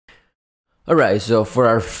Alright, so for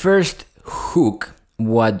our first hook,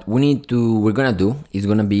 what we're gonna do is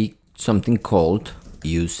gonna be something called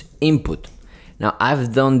useInput. Now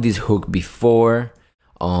I've done this hook before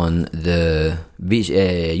on the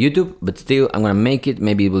YouTube, but still I'm gonna make it.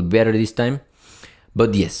 Maybe it will be better this time.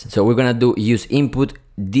 But yes, so we're gonna do useInput.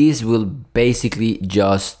 This will basically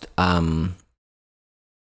just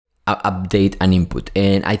update an input,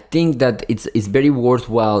 and I think that it's very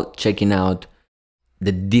worthwhile checking out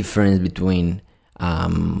the difference between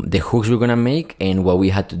the hooks we're gonna make and what we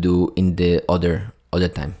had to do in the other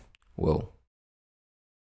time. Whoa.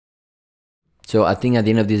 So I think at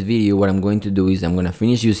the end of this video, what I'm going to do is I'm gonna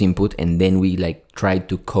finish useInput, and then we try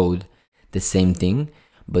to code the same thing,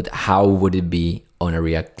 but how would it be on a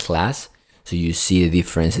React class? So you see the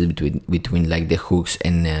differences between the hooks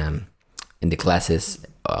and the classes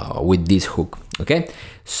with this hook. Okay,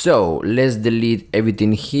 so let's delete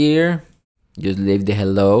everything here. Just leave the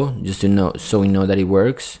hello, just to know, so we know that it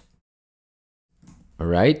works. All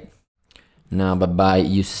right, now bye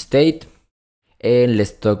useState, and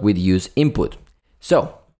let's talk with useInput.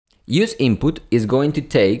 So useInput is going to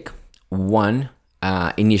take one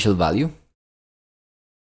initial value.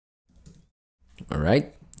 All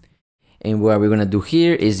right, and what we're gonna do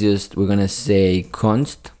here is we're gonna say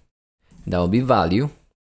const, that will be value.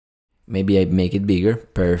 Maybe I make it bigger,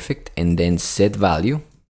 perfect, and then set value.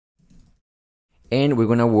 And we're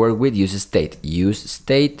gonna work with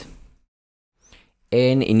useState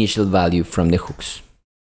and initial value from the hooks.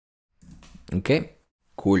 Okay,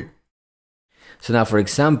 cool. So now, for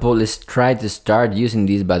example, let's try to start using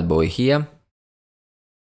this bad boy here.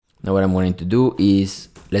 Now what I'm going to do is,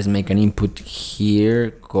 let's make an input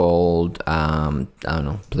here called, I don't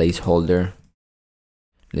know, placeholder.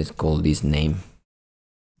 Let's call this name.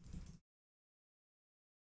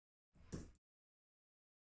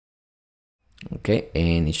 Okay,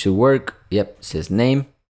 and it should work. Yep, it says name,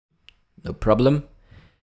 no problem.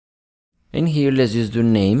 And here, let's just do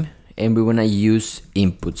name, and we're gonna use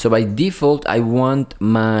input. So by default, I want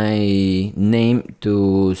my name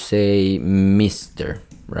to say Mr.,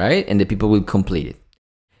 right? And the people will complete it.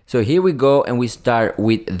 So here we go, and we start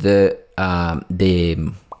with the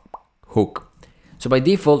hook. So by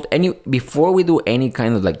default, before we do any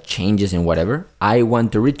kind of changes and whatever, I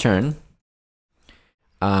want to return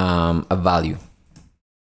a value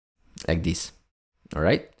like this. All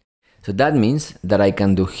right, so that means that I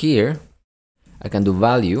can do here, I can do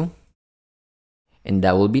value, and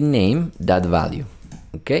that will be name that value.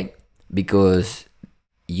 Okay, because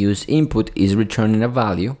useInput is returning a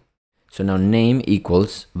value, so now name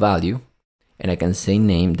equals value, and I can say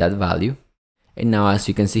name that value, and now as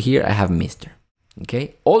you can see here, I have Mr.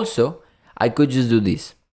 Okay, also I could just do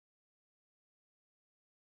this.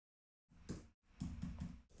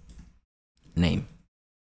 Name,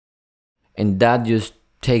 and that just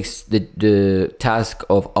takes the task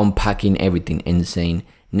of unpacking everything and saying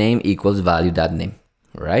name equals value that name.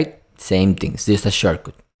 Right, same thing, it's just a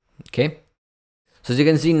shortcut. Okay, so as you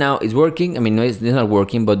can see now it's working. I mean, no, it's not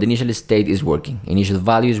working, but the initial state is working, initial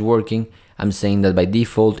value is working. I'm saying that by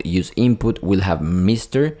default useInput will have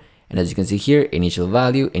Mr., and as you can see here, initial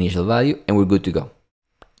value, and we're good to go. All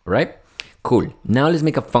right, cool. Now let's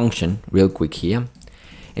make a function real quick here.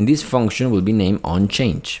 And this function will be named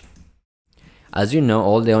onChange. As you know,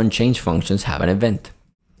 all the onChange functions have an event.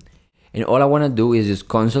 And all I want to do is just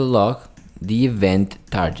console log the event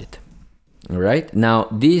target. All right, now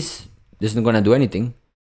this isn't going to do anything.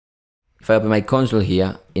 If I open my console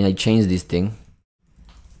here and I change this thing,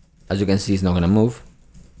 as you can see, it's not going to move.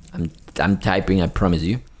 I'm typing, I promise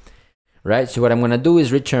you. Right, so what I'm going to do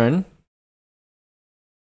is return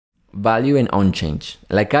value and onChange.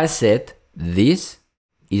 Like I said, this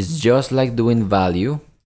is just like doing value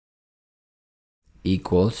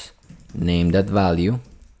equals name that value,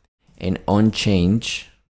 and onChange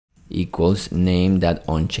equals name that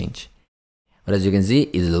onChange. But as you can see,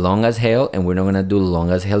 it's long as hell, and we're not gonna do long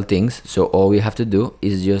as hell things. So all we have to do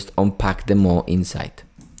is just unpack them all inside,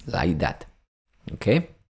 like that. Okay.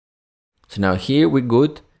 So now here we're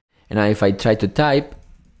good. And now if I try to type,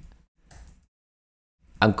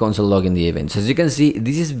 I'm console logging the event. So as you can see,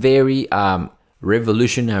 this is very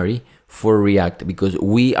revolutionary for React, because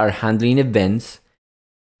we are handling events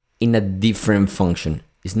in a different function.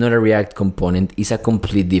 It's not a React component, it's a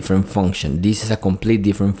complete different function. This is a complete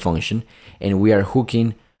different function, and we are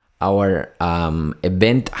hooking our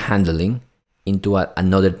event handling into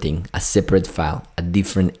another thing, a separate file, a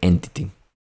different entity.